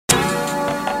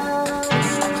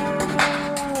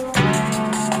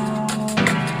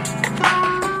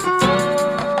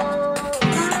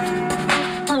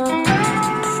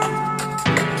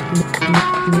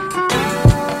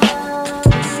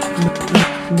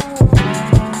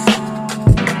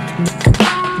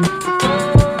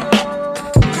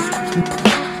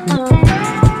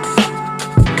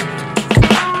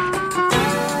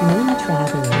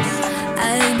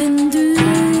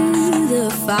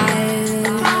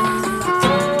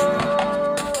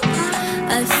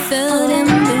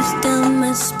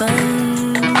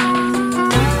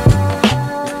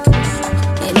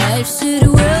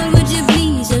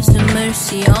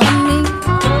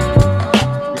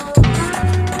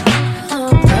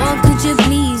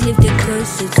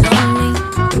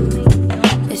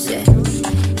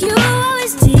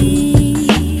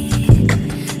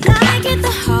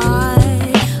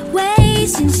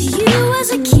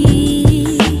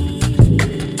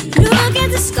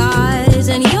scars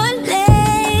on your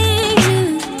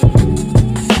legs.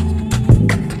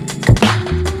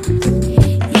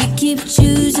 You keep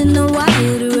choosing the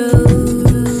wild road.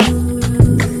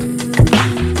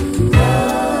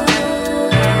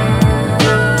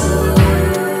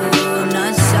 I'm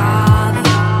not sorry.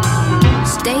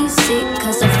 Stay sick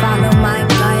 'cause I follow my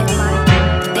gut.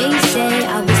 They say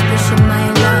I was pushing my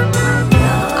luck.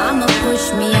 I'ma push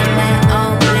me in that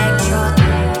all black truck.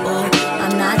 Oh,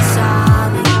 I'm not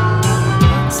sorry.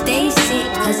 Stay sick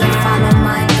 'cause I follow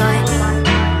my gut.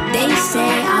 They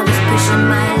say I was pushing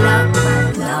my luck.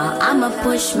 No, I'ma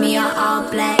push me a all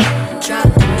black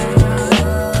truck.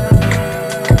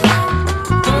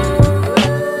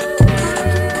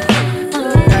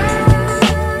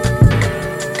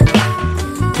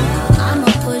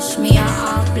 I'ma push me a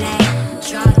all black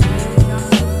truck.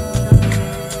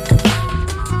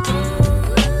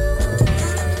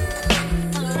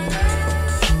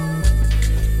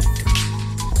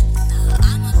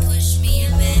 I'ma push me a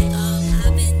bit up.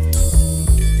 I've been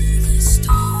through the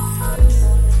storm.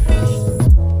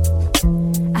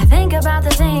 I think about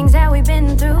the things that we've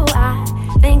been through. I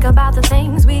think about the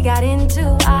things we got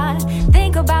into. I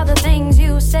think about the things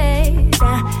you said.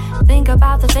 I think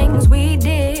about the things we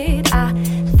did. I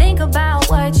think about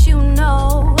what you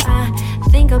know. I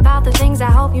think about the things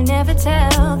I hope you never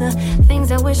tell. The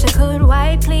things I wish I could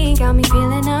wipe clean. Got me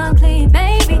feeling unclean.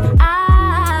 Baby,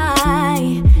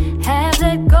 I have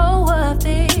let go of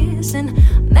this. And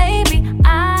maybe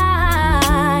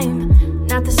I'm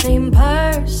not the same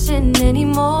person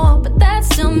anymore, but that's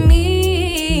still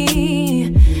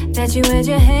me. That you had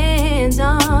your hands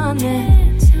on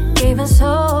me, gave us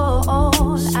all.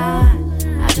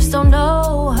 I just don't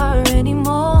know her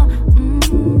anymore.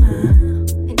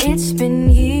 And it's been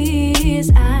years.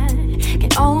 I can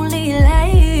only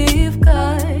leave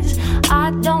 'cause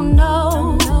I don't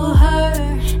know her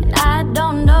and I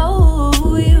don't know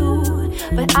you,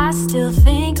 but I still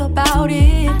think about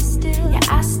it. Yeah,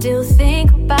 I still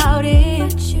think about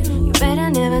it. You better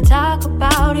never talk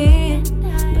about it,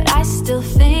 but I still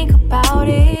think about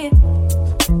it.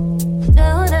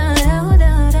 No, no, no,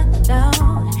 no, no,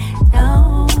 no,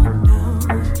 no,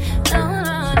 no,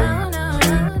 no, no,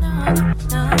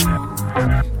 no,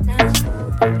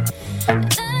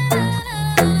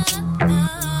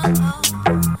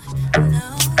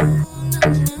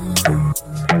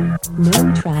 Moon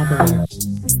Traveler.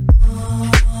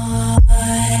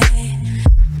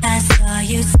 I saw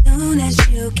you soon as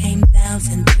you came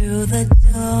bouncing through the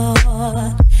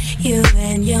door. You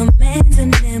and your mans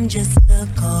and them just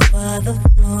took over the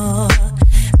floor.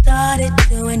 Started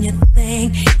doing your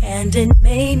thing, and it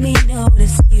made me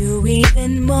notice you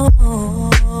even more.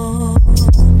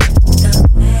 The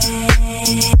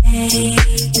way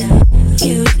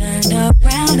you turned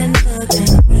around and looked at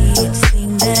me, it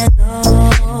seemed as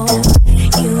though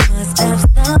you must have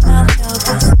somehow felt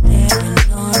us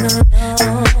staring on the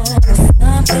low.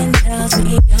 Something tells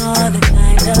me you're the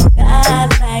kind of guy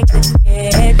I'd like to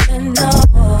get to know.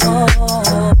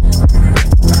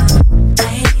 I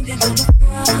ain't even gonna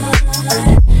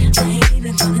front, I ain't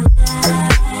even gonna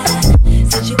lie.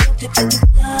 Since you booked it in the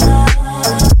club,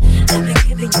 I've been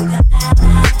giving you the eye.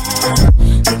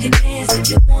 We can dance if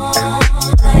you want,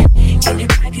 get it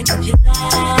crackin' if you like.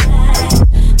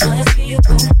 Must be a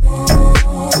boom boom,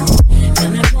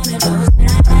 feel like one of those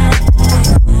nights.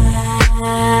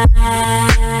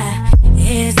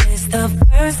 Is this the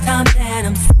first time that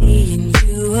I'm seeing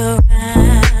you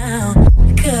around?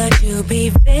 Could you be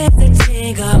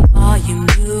visiting or are you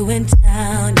new in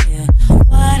town? Yeah,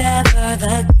 whatever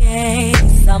the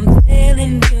case, I'm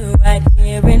feeling you right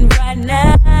here and right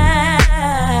now.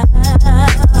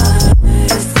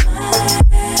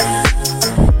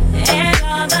 And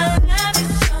all the love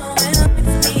is showing up,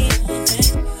 it's me.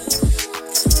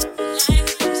 Like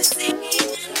what you see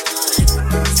and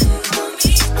what to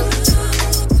me.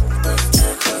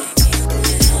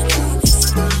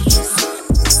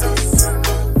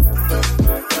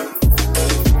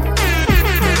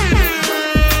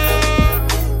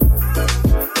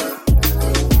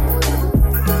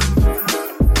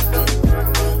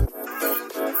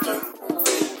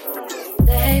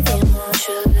 Baby, won't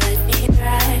you let me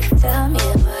ride? Tell me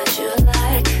what you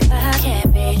like. I can't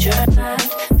read your mind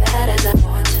bad as I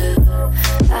want to.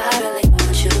 I really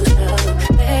want you to.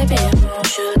 Baby, won't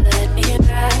you let me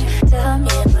ride? Tell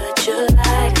me what you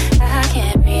like. I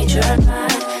can't read your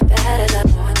mind bad as I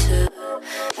want to.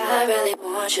 I really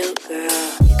want you, girl.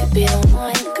 You could be the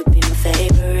one, you could be my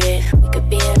favorite. We could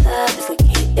be in love if we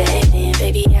keep dating.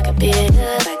 Baby, I could be in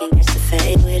love, I can catch the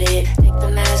fade with it. Take the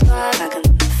mask off, I can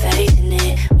look my face in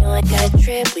it. You ain't got a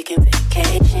trip, we can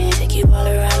vacation. Take you all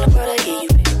around the world, I give you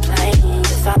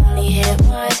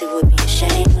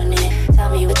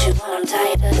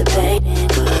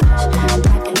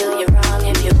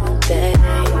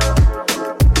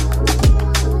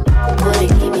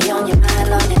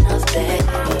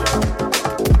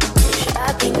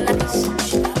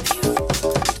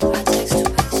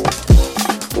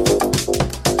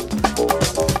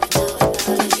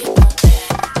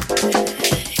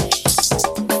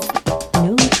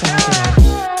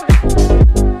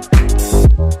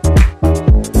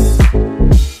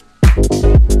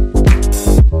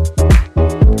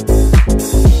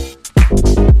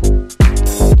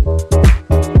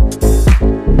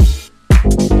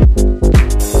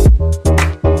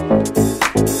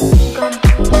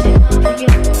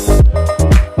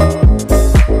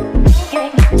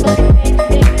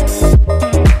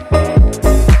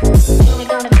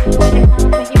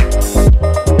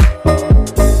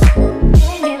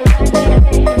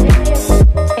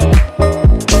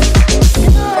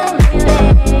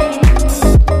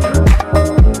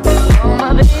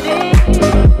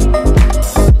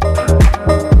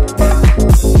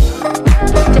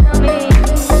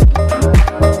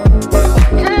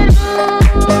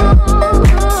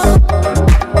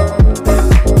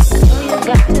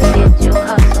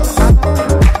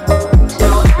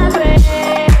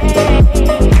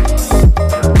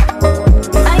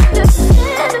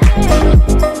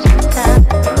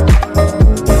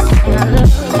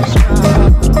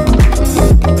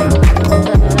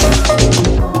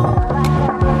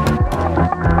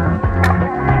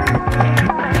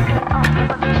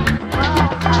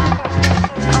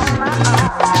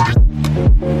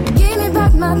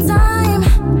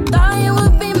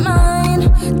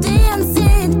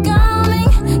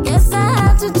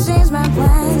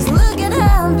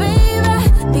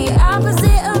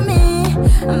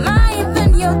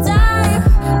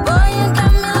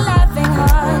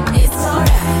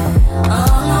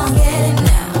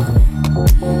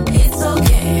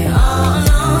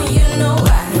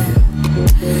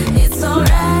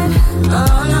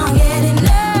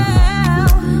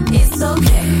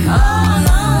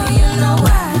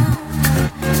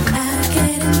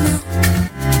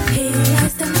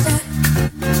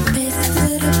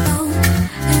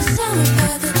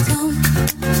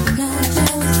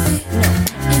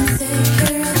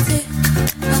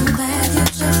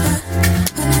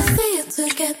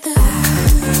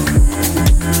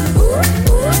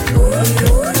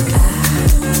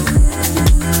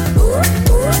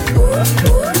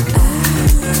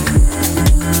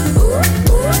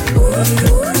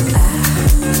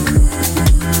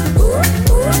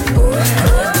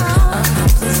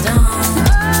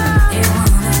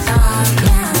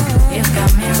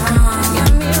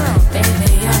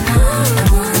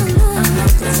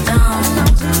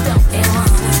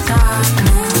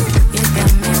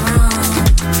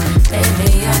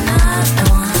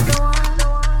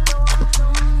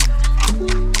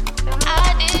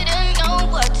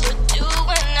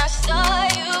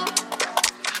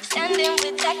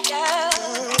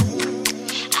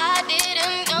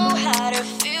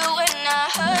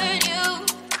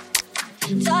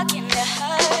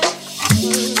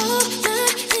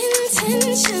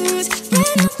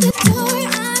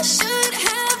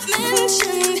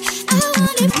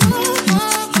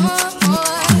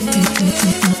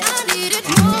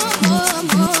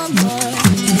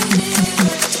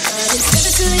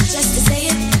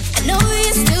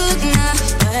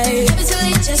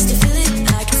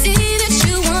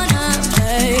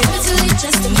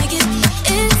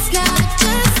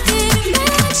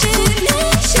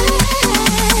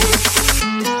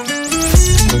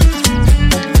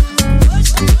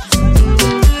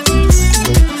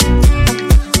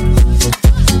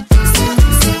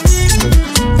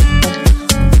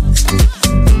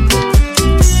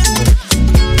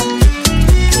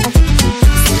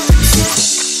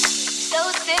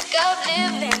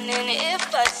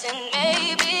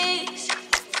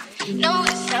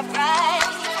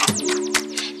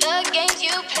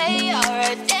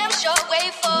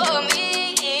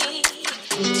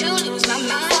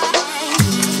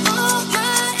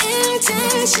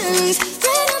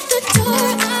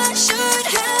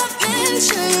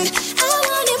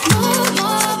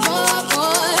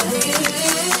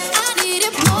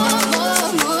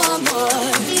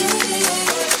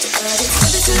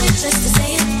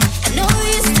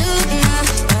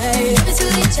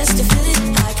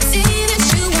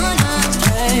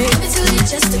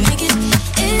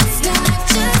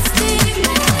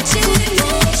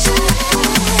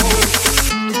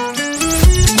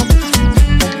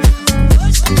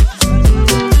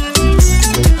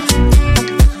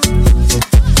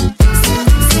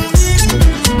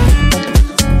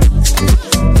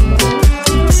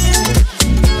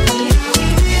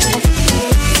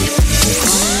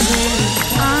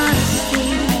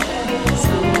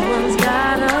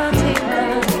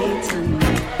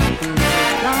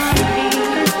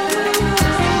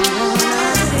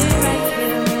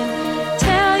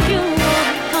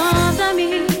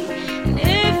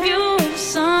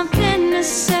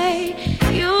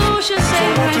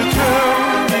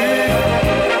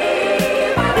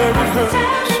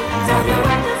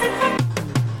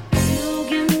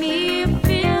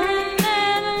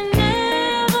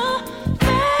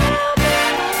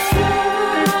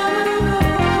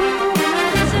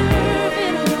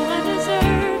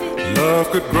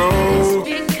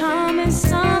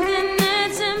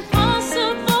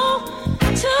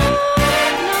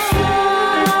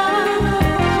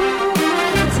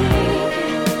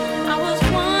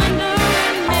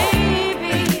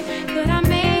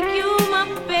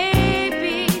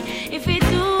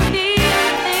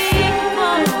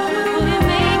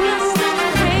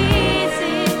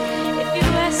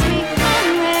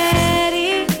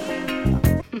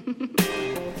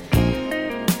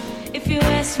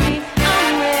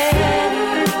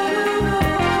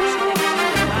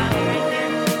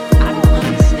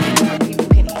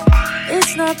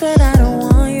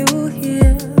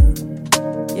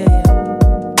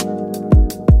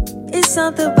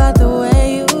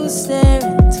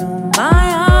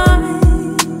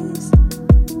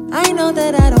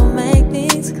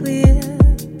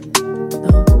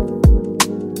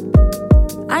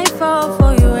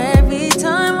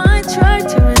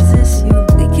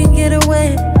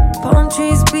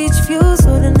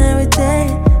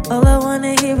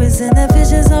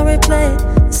I'll replay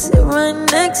it. Sit right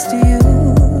next to you.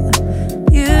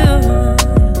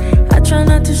 I try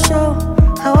not to show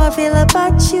how I feel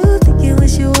about you. Think you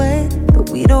wish you way, but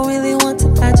we don't really want to.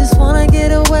 I just wanna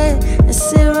get away and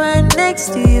sit right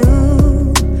next to you.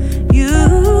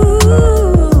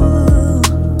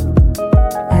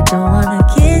 I don't wanna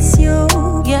kiss you.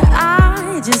 Yeah,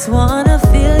 I just wanna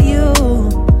feel you.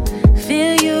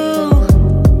 Feel you.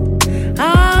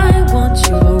 I want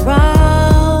you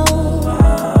around,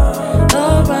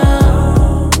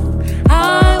 around.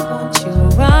 I want you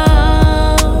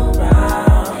around,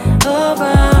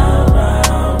 around.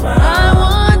 I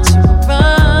want you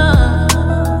around,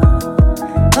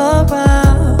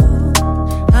 around.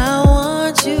 I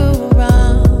want you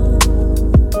around,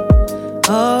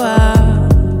 around.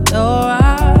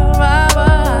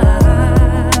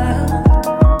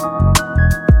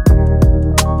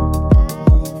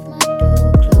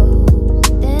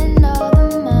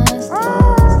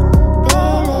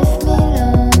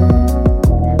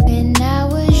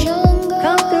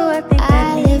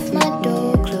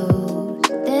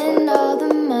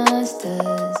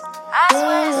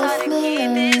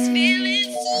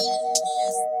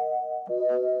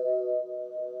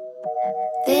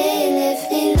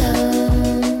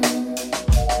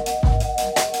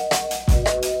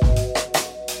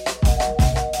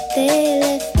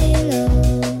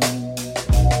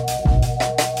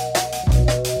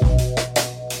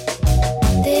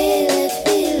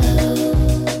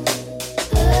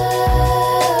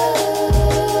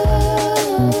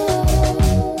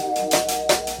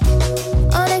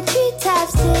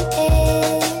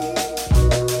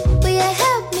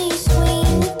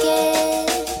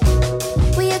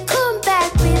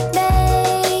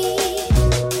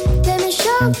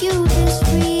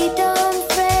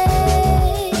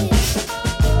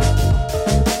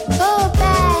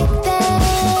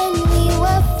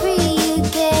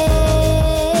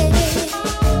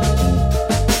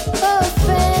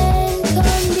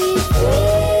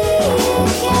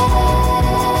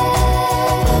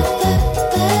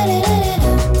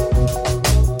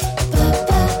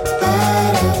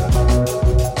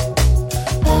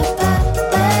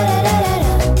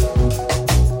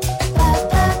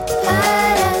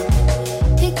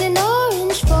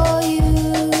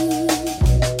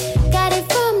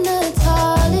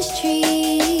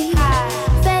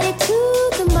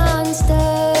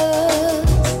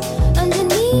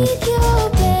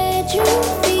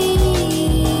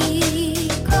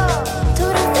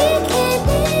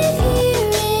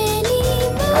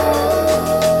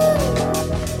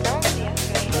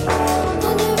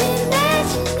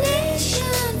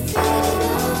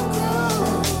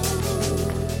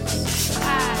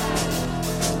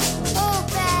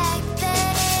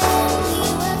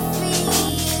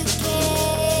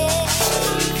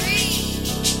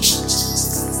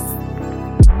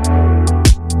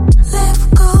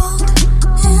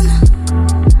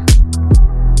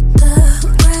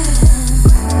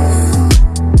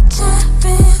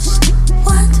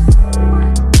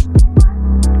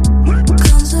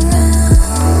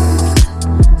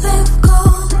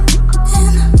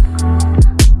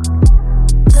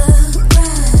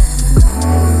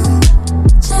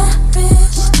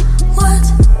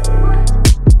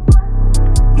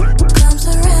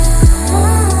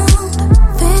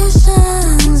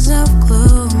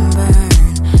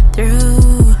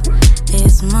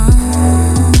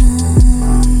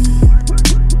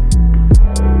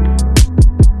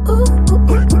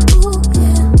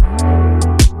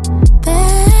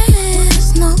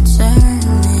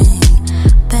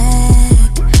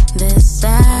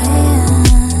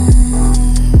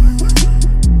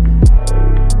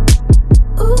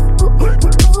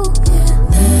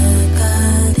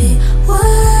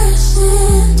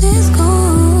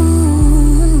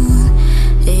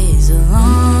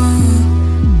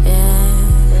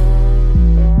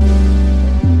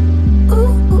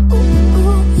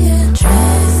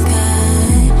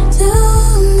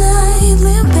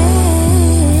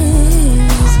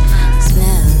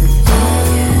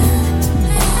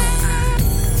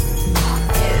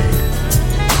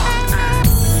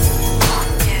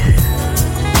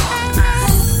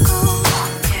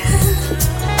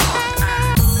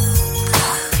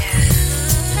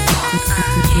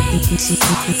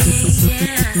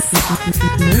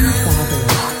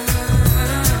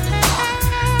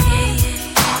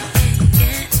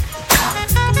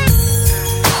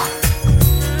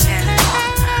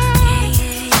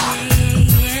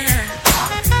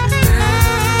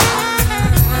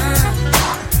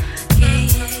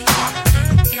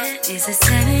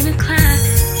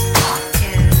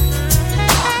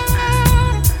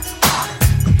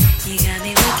 You got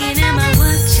me looking at my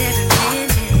watch every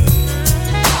minute.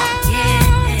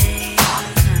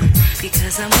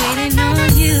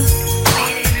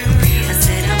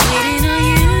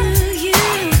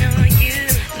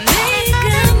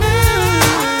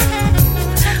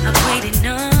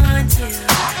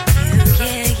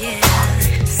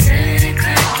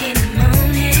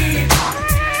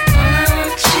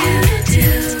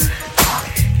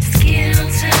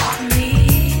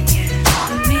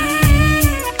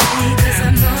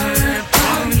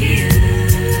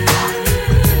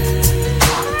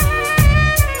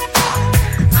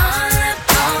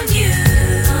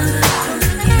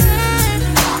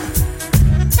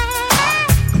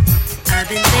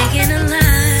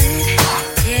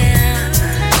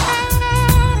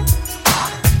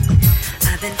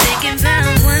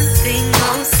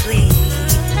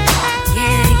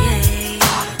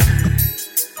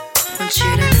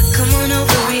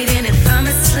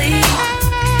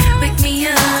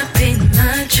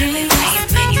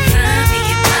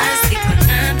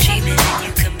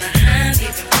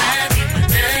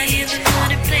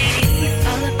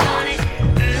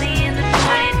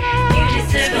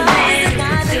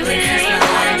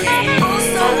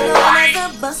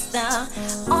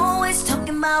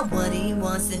 about what he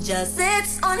wants and just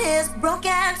sits on his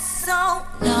broken soul.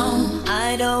 No,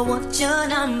 I don't want your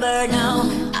number,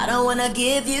 no. I don't wanna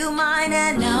give you mine,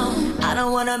 and no, I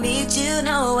don't wanna meet you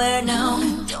nowhere, no.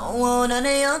 Don't want none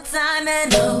of your time,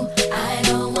 and no, I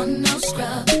don't want no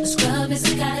scrub. A scrub is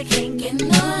a guy that can't get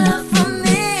no love from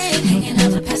me. Hanging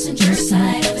out the passenger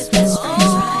side of his best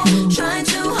friend's ride, trying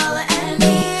to holler at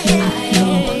me. I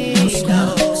don't want no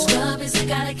scrub. A scrub is a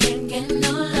guy that can't get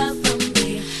no love from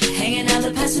me. Hanging out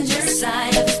the passenger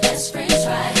side of his best friend's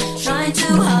ride, trying to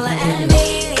holler at me.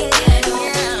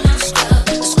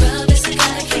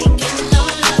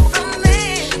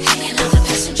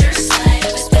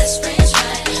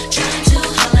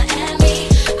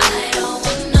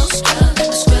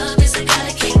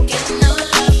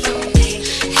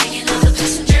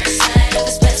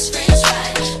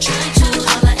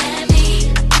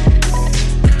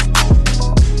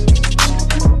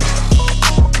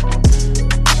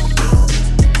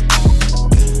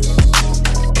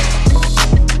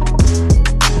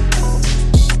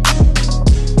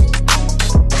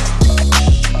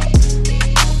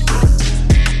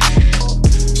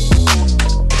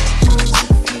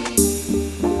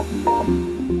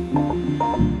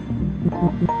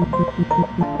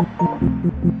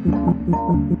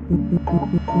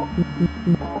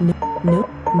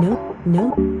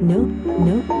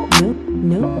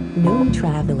 No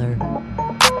traveler.